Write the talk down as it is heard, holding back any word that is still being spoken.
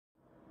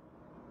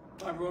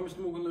Hi everyone, Mr.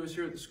 Morgan Lewis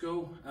here at the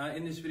school.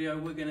 In this video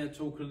we're going to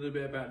talk a little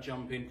bit about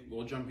jumping,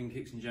 or jumping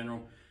kicks in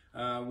general.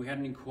 We had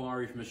an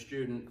inquiry from a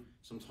student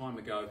some time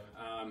ago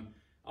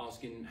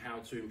asking how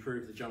to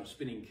improve the jump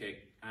spinning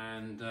kick,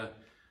 and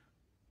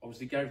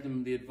obviously gave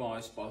them the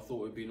advice, but I thought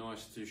it would be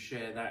nice to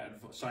share that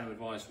same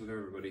advice with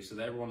everybody so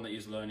that everyone that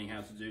is learning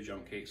how to do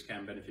jump kicks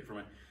can benefit from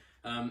it.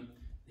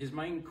 His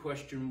main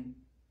question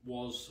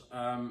was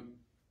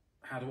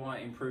how do I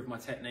improve my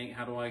technique?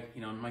 How do I,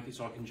 make it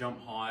so I can jump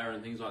higher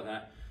and things like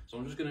that? So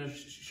I'm just going to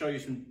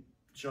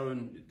show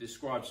and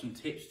describe some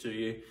tips to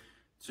you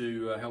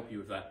to help you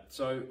with that.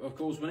 So of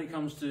course, when it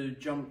comes to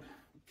jump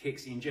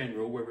kicks in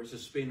general, whether it's a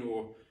spin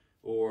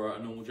or a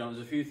normal jump,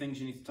 there's a few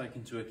things you need to take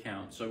into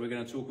account. So we're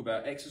going to talk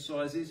about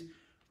exercises,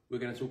 we're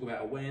going to talk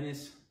about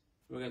awareness,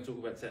 we're going to talk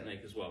about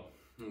technique as well.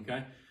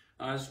 Okay.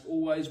 As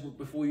always,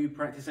 before you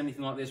practice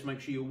anything like this, make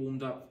sure you're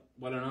warmed up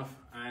well enough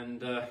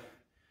and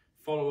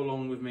follow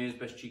along with me as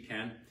best you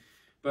can.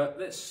 But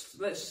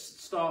let's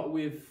start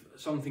with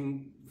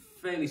something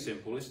fairly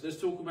simple. Let's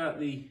talk about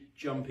the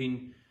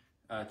jumping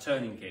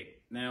turning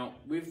kick. Now,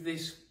 with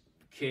this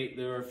kick,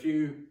 there are a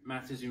few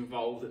matters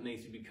involved that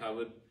need to be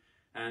covered,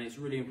 and it's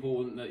really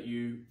important that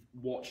you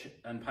watch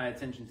and pay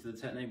attention to the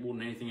technique more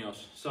than anything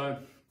else. So,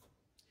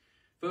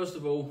 first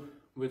of all,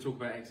 we'll talk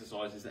about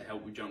exercises that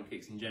help with jump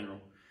kicks in general.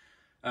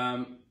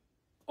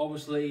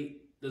 Obviously,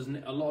 there's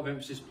a lot of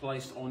emphasis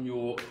placed on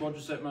your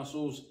quadricep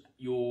muscles,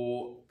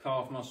 your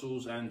calf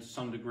muscles, and to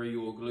some degree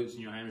your glutes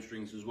and your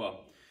hamstrings as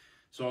well.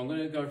 So I'm going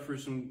to go through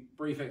some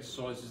brief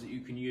exercises that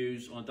you can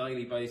use on a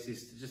daily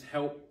basis to just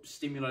help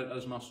stimulate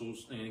those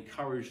muscles and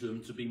encourage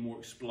them to be more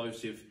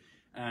explosive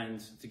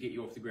and to get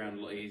you off the ground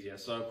a lot easier.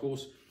 So of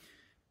course,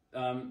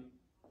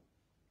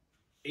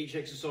 each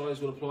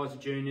exercise will apply to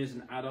juniors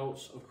and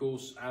adults. Of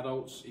course,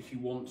 adults, if you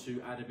want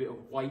to add a bit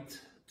of weight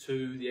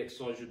to the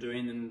exercise you're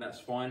doing, then that's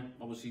fine.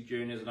 Obviously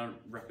juniors, I don't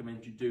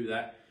recommend you do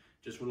that.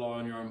 Just rely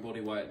on your own body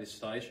weight at this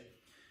stage.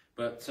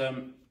 But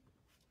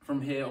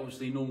from here,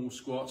 obviously normal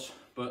squats,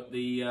 but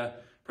the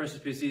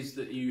precipice is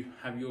that you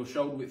have your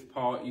shoulder width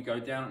apart, you go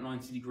down at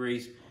 90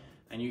 degrees,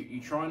 and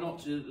you try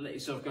not to let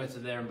yourself go to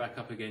there and back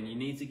up again. You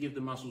need to give the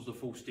muscles the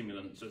full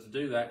stimulant. So to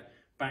do that,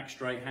 back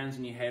straight, hands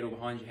on your head or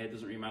behind your head,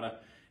 doesn't really matter.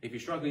 If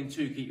you're struggling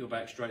to keep your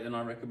back straight, then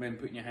I recommend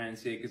putting your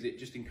hands here because it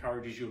just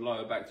encourages your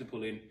lower back to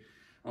pull in.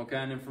 Okay,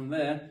 and then from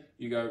there,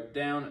 you go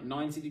down at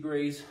 90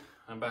 degrees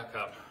and back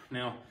up.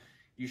 Now,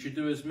 you should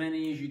do as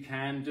many as you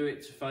can, do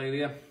it to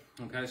failure.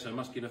 Okay, so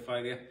muscular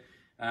failure.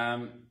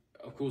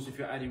 Of course, if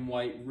you're adding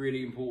weight,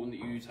 really important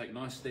that you take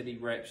nice steady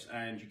reps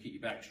and you keep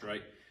your back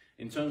straight.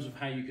 In terms of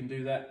how you can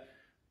do that,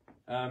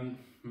 the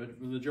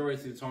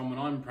majority of the time when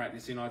I'm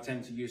practicing, I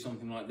tend to use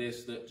something like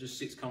this that just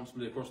sits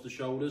comfortably across the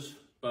shoulders,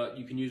 but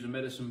you can use a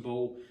medicine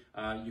ball.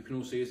 You can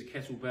also use a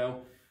kettlebell,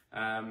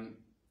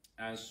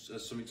 as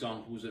some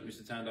examples that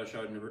Mr. Tando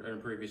showed in a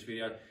previous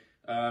video.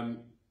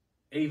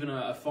 Even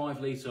a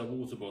 5-litre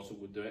water bottle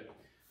would do it.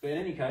 But in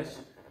any case,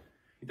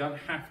 you don't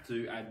have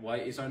to add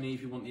weight. It's only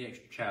if you want the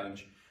extra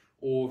challenge,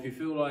 or if you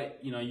feel like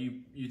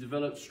you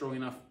developed strong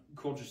enough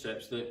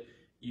quadriceps that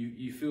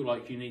you feel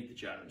like you need the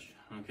challenge.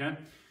 Okay,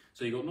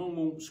 so you've got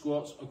normal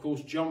squats. Of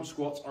course, jump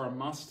squats are a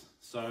must.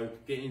 So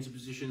getting into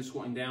position,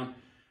 squatting down,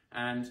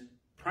 and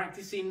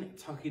practicing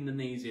tucking the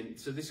knees in.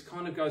 So this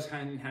kind of goes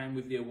hand in hand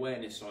with the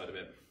awareness side of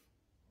it.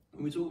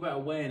 When we talk about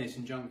awareness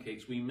in jump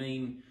kicks, we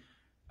mean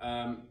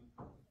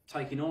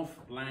taking off,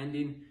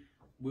 landing.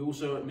 We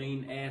also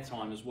mean air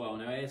time as well.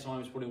 Now, air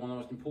time is probably one of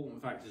the most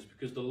important factors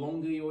because the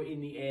longer you're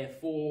in the air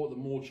for, the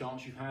more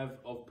chance you have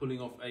of pulling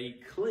off a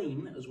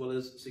clean as well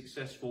as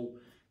successful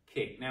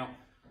kick. Now,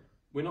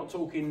 we're not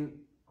talking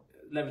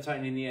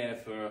levitating in the air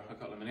for a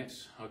couple of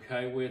minutes,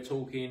 okay? We're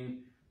talking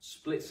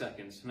split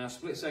seconds. Now,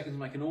 split seconds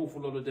make an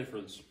awful lot of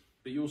difference,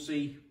 but you'll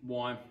see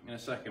why in a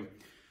second.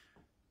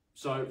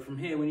 So from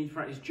here, we need to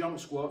practice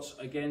jump squats.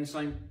 Again,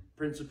 same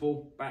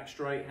principle, back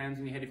straight, hands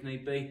on your head if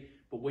need be.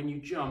 But when you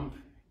jump,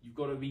 you've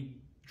got to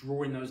be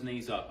drawing those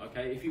knees up,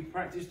 okay? If you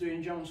practice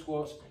doing jump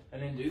squats and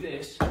then do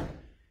this,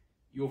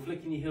 you're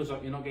flicking your heels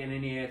up, you're not getting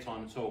any air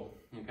time at all,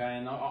 okay?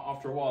 And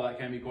after a while, that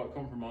can be quite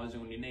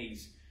compromising on your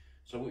knees.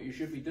 So what you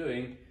should be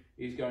doing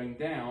is going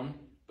down,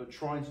 but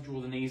trying to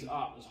draw the knees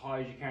up as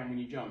high as you can when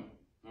you jump,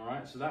 all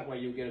right? So that way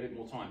you'll get a bit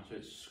more time. So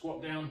it's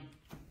squat down,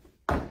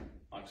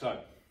 like so.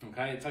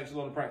 Okay, it takes a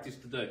lot of practice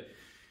to do.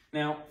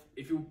 Now,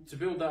 to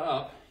build that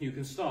up, you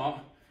can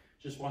start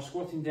just by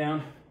squatting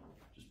down,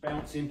 just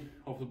bouncing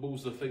off the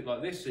balls of the feet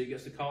like this, so it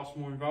gets the calves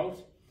more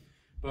involved.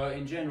 But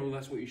in general,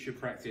 that's what you should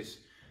practice.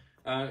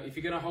 If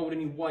you're going to hold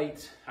any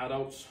weight,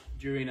 adults,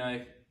 during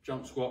a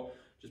jump squat,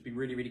 just be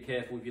really, really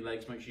careful with your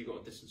legs. Make sure you've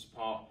got a distance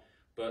apart.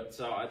 But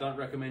I don't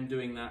recommend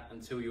doing that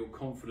until you're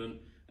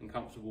confident and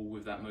comfortable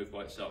with that move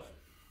by itself.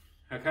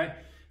 Okay,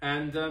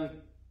 and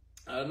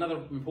another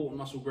important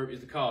muscle group is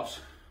the calves.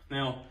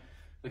 Now,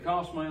 the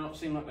calves may not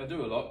seem like they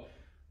do a lot,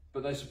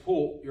 but they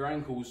support your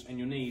ankles and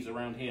your knees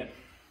around here,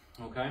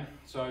 okay?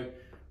 So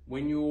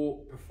when you're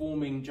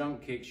performing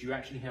jump kicks, you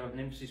actually have an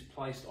emphasis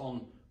placed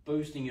on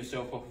boosting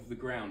yourself off of the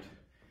ground.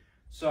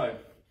 So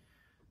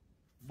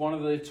one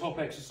of the top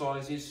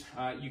exercises.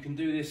 You can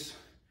do this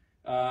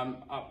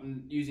up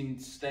and using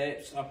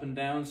steps up and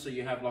down, so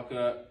you have like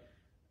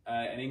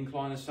an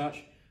incline as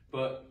such.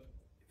 But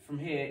from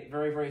here,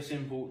 very, very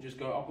simple. Just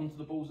go up onto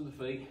the balls of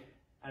the feet,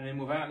 and then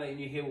without letting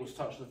your heels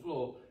touch the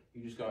floor,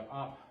 you just go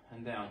up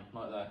and down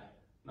like that.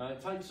 Now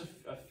it takes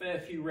a fair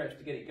few reps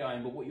to get it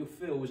going, but what you'll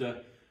feel is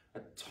a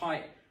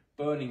tight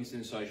burning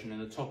sensation in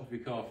the top of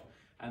your calf.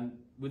 And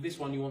with this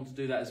one, you want to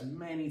do that as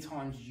many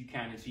times as you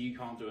can until you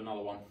can't do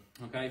another one.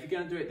 Okay, if you're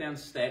going to do it down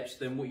steps,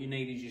 then what you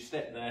need is you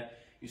step there,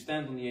 you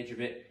stand on the edge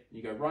of it, and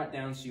you go right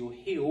down so your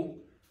heel,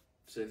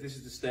 so if this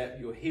is the step,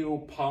 your heel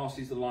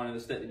passes the line of the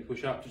step, then you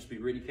push up. Just be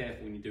really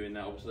careful when you're doing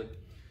that, obviously.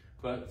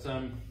 But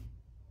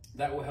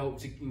that will help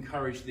to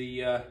encourage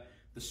the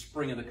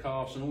spring of the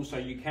calves, and also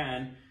you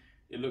can,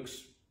 it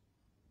looks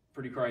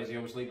pretty crazy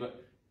obviously,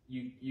 but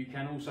you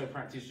can also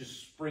practice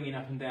just springing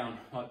up and down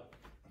like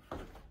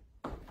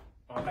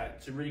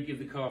that to really give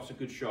the calves a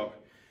good shock.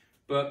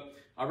 But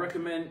I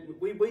recommend,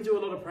 we do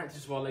a lot of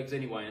practice of our legs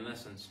anyway in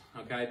lessons,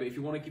 okay? But if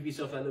you want to give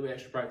yourself that little bit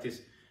extra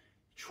practice,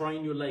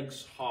 train your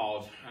legs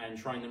hard and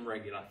train them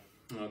regular,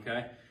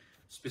 okay?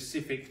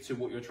 Specific to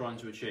what you're trying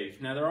to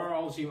achieve. Now there are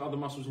obviously other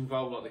muscles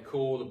involved like the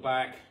core, the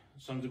back,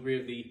 some degree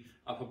of the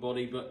upper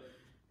body, but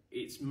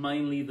it's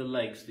mainly the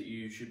legs that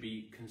you should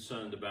be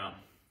concerned about,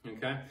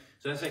 okay?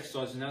 So that's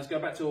exercises. Now let's go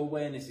back to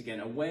awareness again.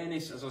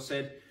 Awareness, as I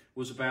said,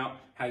 was about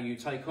how you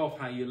take off,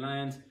 how you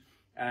land,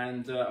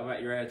 and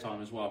about your air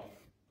time as well.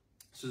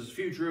 So there's a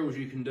few drills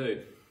you can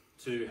do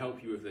to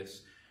help you with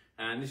this,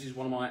 and this is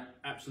one of my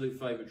absolute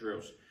favourite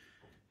drills.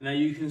 Now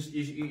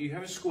you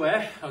have a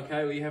square,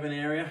 okay, where you have an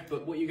area,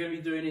 but what you're going to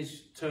be doing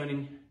is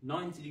turning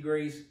 90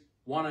 degrees,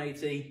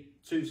 180,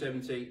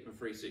 270 and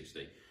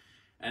 360.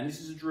 And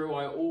this is a drill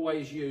I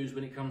always use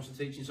when it comes to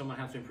teaching someone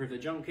how to improve their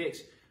jump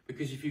kicks,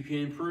 because if you can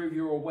improve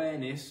your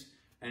awareness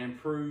and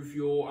improve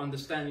your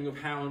understanding of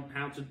how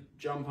to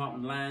jump up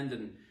and land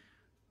and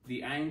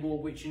the angle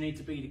at which you need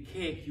to be to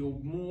kick, you're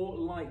more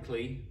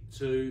likely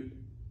to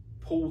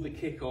pull the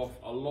kick off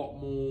a lot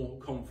more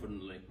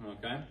confidently,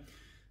 okay?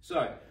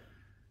 So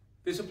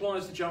this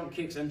applies to jump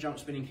kicks and jump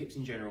spinning kicks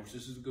in general, because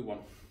this is a good one.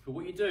 But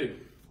what you do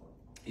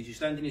is you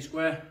stand in your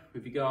square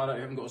with your guard out. If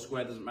you haven't got a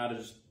square, doesn't matter,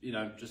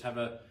 just have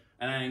an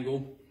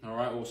angle, all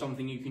right, or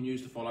something you can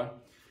use to follow.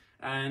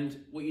 And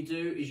what you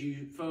do is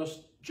you first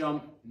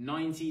jump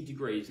 90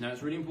 degrees. Now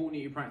it's really important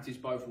that you practice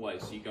both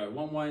ways. So you go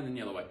one way and then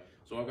the other way.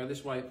 So I'll go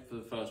this way for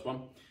the first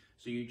one.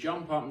 So you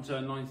jump up and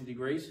turn 90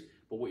 degrees,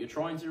 but what you're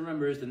trying to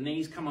remember is the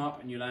knees come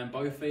up and you land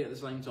both feet at the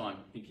same time.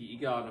 You keep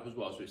your guard up as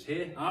well. So it's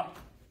here, up,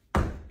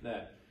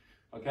 there.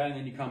 Okay, and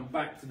then you come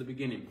back to the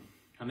beginning.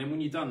 And then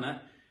when you've done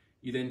that,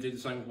 you then do the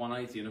same with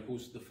 180. And of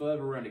course, the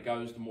further around it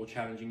goes, the more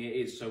challenging it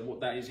is. So what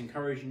that is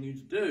encouraging you to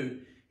do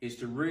is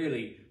to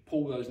really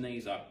pull those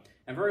knees up.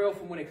 And very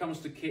often when it comes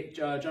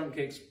to jump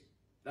kicks,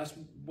 that's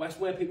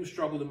where people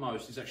struggle the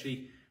most, is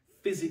actually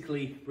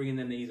physically bringing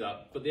their knees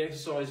up. But the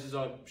exercises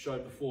I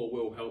showed before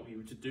will help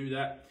you to do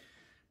that.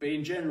 But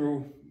in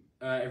general,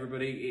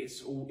 everybody,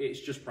 it's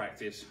just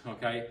practice,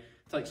 okay?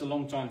 It takes a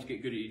long time to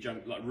get good at your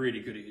jump, like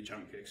really good at your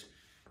jump kicks.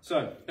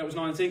 So that was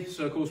 90.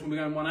 So of course, when we're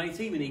going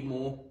 180, we need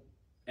more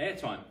air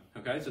time,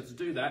 okay? So to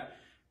do that,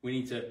 we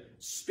need to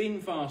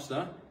spin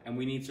faster and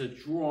we need to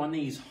draw our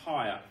knees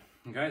higher,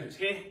 okay? So it's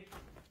here,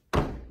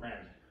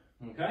 round,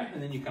 okay?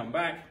 And then you come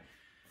back,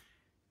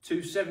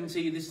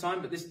 270 this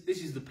time, but this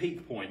is the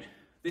peak point.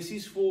 This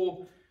is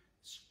for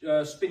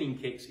spinning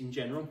kicks in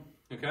general,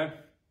 okay?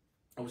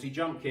 Obviously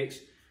jump kicks,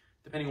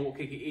 depending on what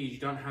kick it is, you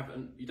don't have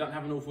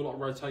an awful lot of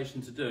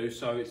rotation to do,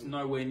 so it's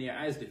nowhere near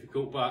as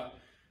difficult. But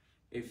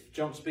if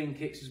jump spin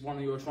kicks is one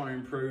that you're trying to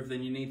improve,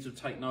 then you need to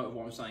take note of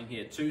what I'm saying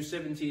here.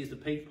 270 is the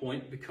peak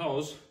point,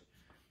 because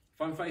if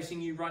I'm facing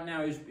you right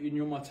now and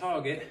you're my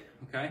target,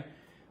 okay?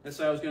 Let's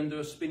say I was going to do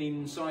a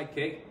spinning side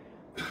kick,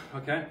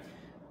 okay?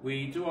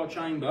 We do our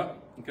chamber,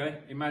 okay?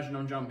 Imagine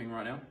I'm jumping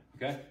right now,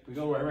 okay? We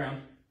go all the way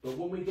around, but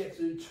when we get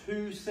to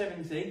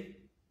 270,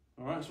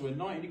 all right, so we're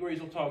 90 degrees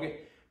off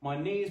target, my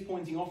knee is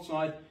pointing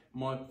offside,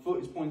 my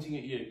foot is pointing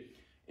at you.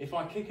 If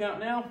I kick out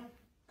now,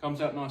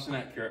 comes out nice and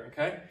accurate,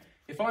 okay?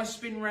 If I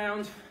spin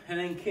round and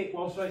then kick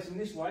whilst facing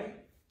this way,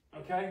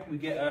 okay, we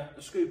get a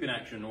scooping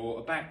action or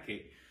a back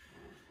kick.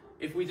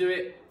 If we do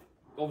it,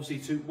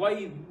 obviously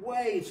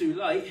way too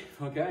late,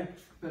 okay,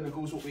 then of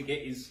course what we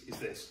get is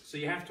this. So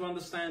you have to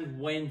understand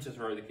when to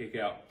throw the kick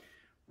out.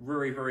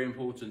 Very, very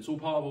important. It's all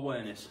part of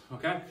awareness,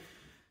 okay?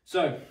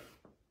 So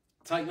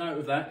take note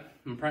of that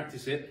and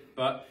practice it,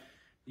 but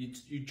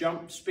you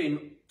jump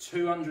spin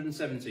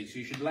 270, so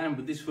you should land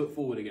with this foot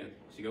forward again.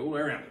 So you go all the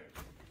way around.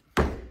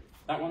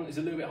 That one is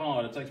a little bit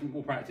harder, it takes a bit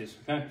more practice,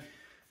 okay?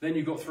 Then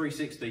you've got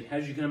 360.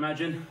 As you can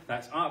imagine,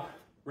 that's up,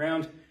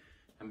 round,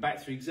 and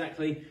back to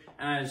exactly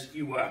as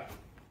you were.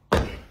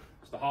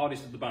 It's the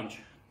hardest of the bunch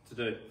to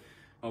do,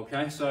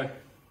 okay? So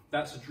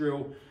that's a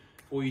drill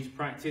for you to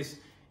practice.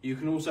 You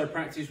can also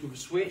practice with a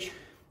switch,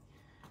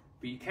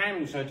 but you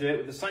can also do it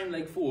with the same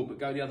leg forward, but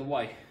go the other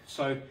way.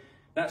 So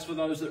that's for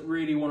those that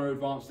really want to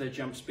advance their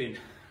jump spin,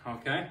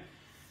 okay?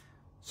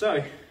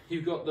 So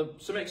you've got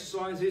some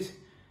exercises.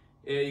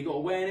 You've got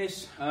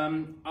awareness.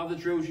 Other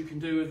drills you can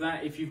do with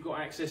that, if you've got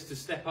access to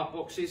step up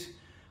boxes,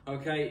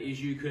 okay,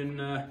 is you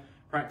can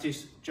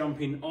practice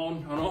jumping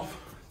on and off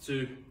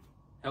to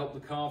help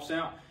the calves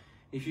out.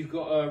 If you've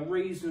got a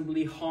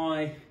reasonably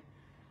high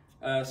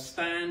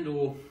stand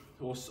or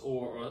a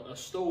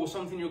stool or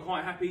something you're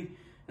quite happy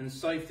and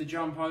safe to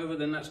jump over,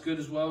 then that's good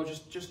as well.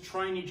 Just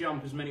train your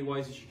jump as many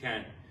ways as you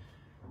can.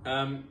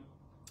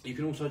 You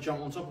can also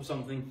jump on top of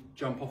something,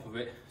 jump off of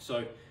it.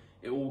 So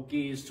it all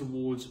gears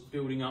towards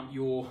building up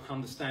your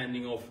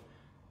understanding of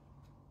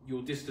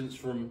your distance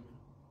from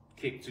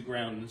kick to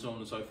ground and so on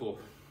and so forth.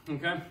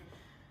 Okay?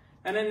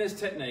 And then there's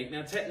technique.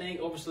 Now technique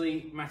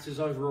obviously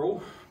matters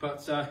overall,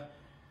 but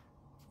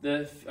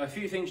a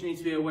few things you need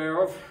to be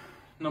aware of.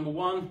 Number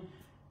one,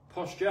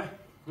 posture.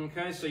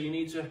 Okay, so you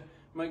need to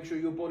make sure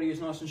your body is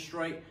nice and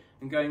straight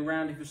and going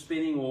round if you're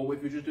spinning, or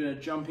if you're just doing a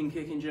jumping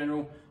kick in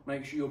general,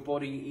 make sure your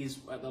body is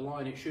at the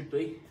line it should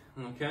be.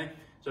 Okay,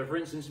 so for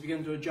instance, if you're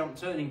going to do a jump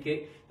turning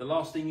kick, the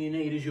last thing you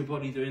need is your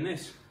body doing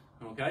this.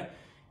 Okay,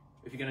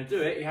 if you're going to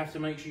do it, you have to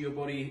make sure your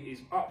body is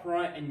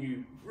upright and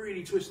you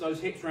really twist those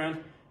hips round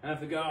and have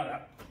the guard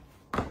up.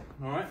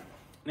 All right,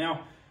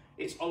 now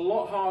it's a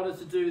lot harder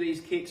to do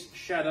these kicks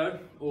shadow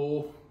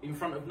or in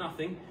front of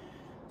nothing.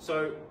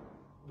 So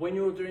when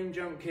you're doing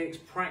jump kicks,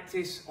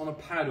 practice on a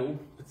paddle,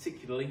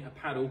 particularly a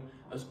paddle,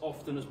 as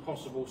often as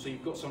possible, so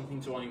you've got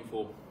something to aim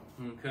for.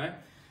 Okay,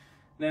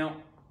 now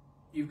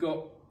you've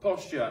got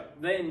posture,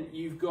 then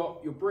you've got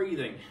your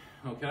breathing.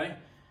 Okay,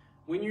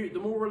 the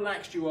more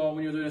relaxed you are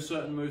when you're doing a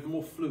certain move, the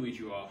more fluid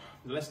you are,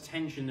 the less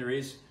tension there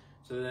is,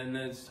 so then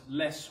there's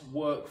less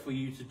work for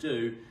you to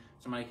do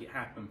to make it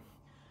happen.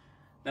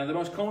 Now the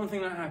most common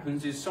thing that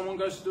happens is someone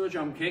goes to do a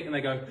jump kick and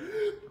they go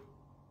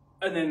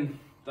and then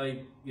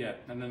they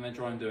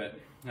try and do it.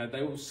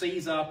 They all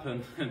seize up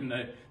and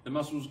the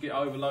muscles get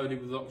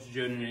overloaded with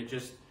oxygen, and it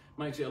just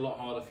makes it a lot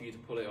harder for you to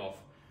pull it off.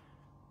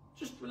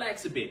 Just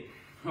relax a bit,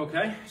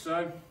 okay?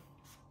 So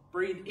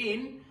breathe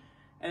in,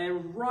 and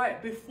then right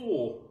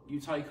before you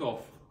take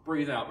off,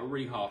 breathe out, but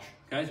really harsh,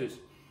 okay? So it's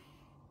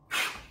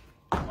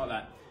like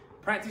that.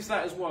 Practice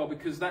that as well,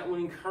 because that will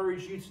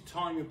encourage you to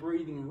time your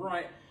breathing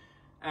right,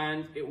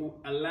 and it will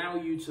allow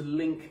you to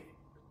link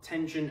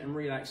tension and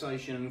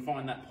relaxation and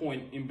find that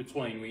point in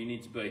between where you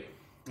need to be.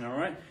 All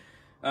right,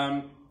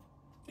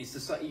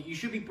 you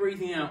should be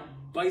breathing out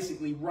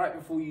basically right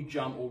before you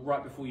jump or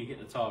right before you hit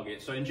the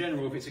target. So in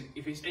general,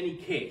 if it's any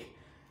kick,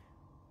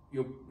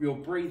 your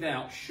breathe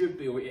out should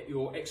be, or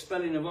your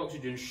expelling of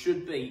oxygen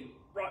should be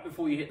right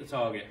before you hit the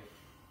target,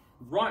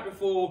 right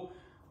before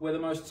where the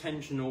most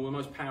tension or the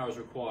most power is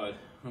required.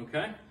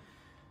 Okay,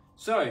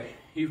 so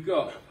you've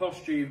got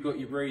posture, you've got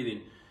your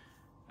breathing,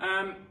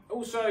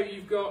 also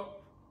you've got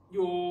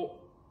your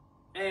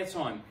air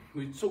time.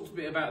 We talked a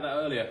bit about that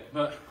earlier,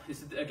 but it's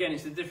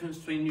the difference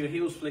between your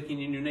heels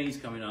flicking and your knees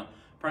coming up.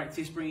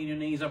 Practice bringing your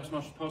knees up as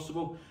much as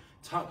possible.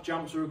 Tuck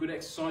jumps are a good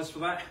exercise for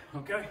that,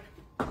 okay?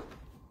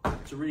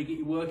 To really get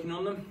you working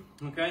on them,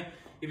 okay?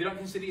 If you don't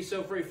consider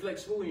yourself very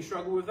flexible and you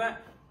struggle with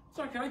that, it's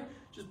okay.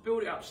 Just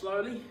build it up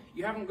slowly.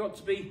 You haven't got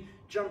to be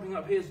jumping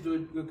up here to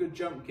do a good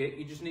jump kick.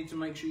 You just need to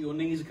make sure your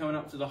knees are coming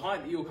up to the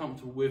height that you're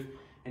comfortable with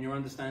and you're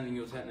understanding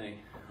your technique,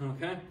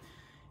 okay?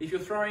 If you're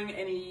throwing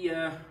any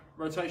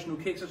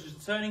rotational kicks, such as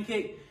a turning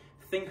kick,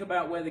 think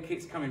about where the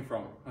kick's coming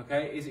from,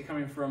 okay? Is it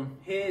coming from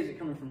here? Is it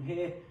coming from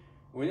here?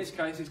 Or in this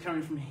case, it's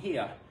coming from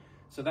here.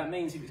 So that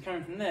means if it's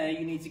coming from there,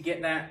 you need to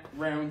get that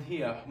round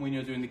here when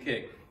you're doing the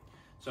kick.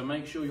 So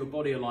make sure your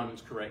body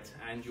alignment's correct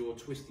and you're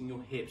twisting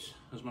your hips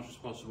as much as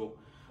possible.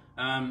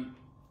 In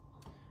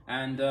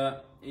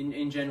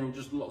general,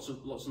 just lots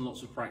and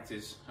lots of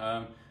practice.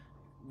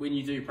 When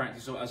you do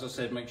practice, as I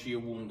said, make sure you're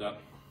warmed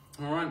up.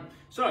 All right,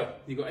 so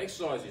you've got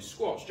exercises,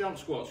 squats, jump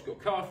squats, you've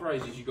got calf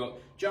raises, you've got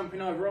jumping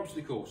over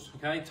obstacles,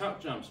 okay, tuck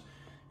jumps,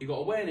 you've got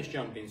awareness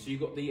jumping, so you've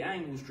got the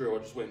angles drill I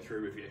just went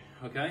through with you,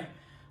 okay,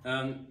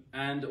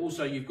 and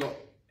also you've got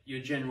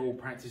your general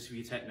practice of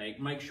your technique.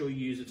 Make sure you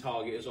use a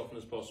target as often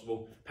as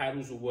possible.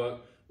 Paddles will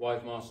work,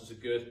 wave masters are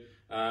good,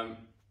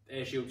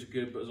 air shields are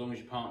good, but as long as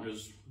your partner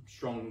is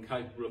strong and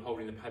capable of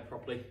holding the pad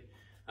properly.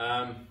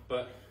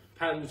 But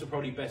paddles are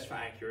probably best for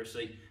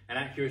accuracy, and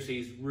accuracy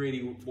is really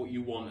what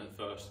you want at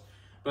first.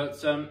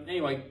 But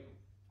anyway,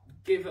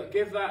 give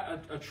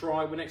that a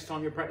try the next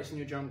time you're practicing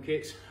your jump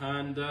kicks.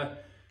 And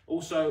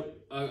also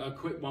a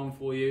quick one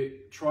for you,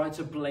 try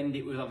to blend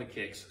it with other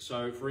kicks.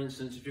 So for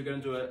instance, if you're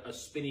going to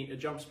do a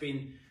jump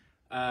spin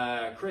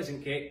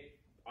crescent kick,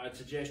 I'd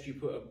suggest you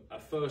put a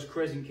first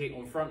crescent kick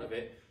on front of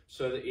it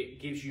so that it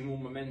gives you more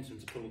momentum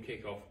to pull the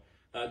kick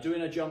off.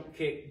 Doing a jump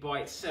kick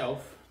by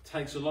itself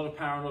takes a lot of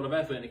power and a lot of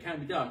effort, and it can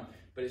be done,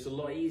 but it's a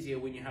lot easier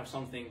when you have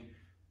something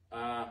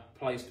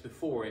placed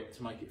before it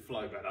to make it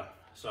flow better.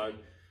 So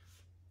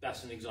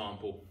that's an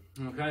example.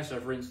 Okay, so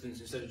for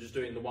instance, instead of just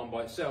doing the one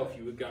by itself,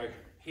 you would go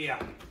here,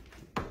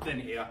 then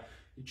here,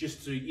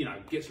 just to, you know,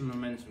 get some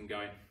momentum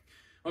going.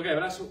 Okay, but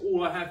that's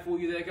all I have for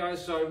you there,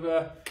 guys.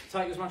 So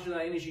take as much of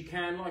that in as you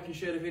can. Like and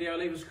share the video,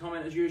 leave us a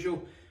comment as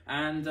usual,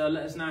 and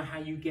let us know how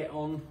you get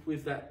on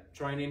with that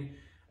training.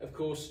 Of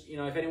course, you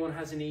know, if anyone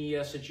has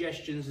any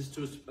suggestions as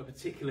to a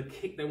particular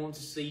kick they want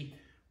to see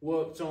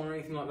worked on or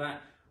anything like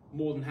that,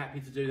 more than happy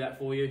to do that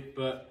for you.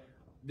 But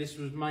this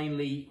was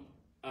mainly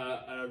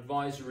an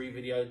advisory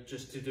video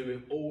just to do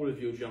with all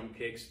of your jump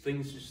kicks,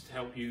 things just to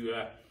help you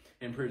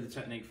improve the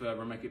technique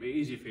further and make it a bit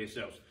easier for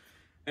yourselves.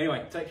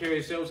 Anyway, take care of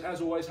yourselves.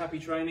 As always, happy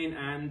training,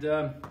 and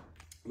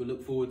we'll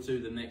look forward to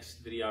the next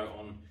video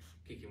on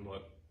kicking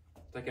work.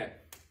 Take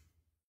care.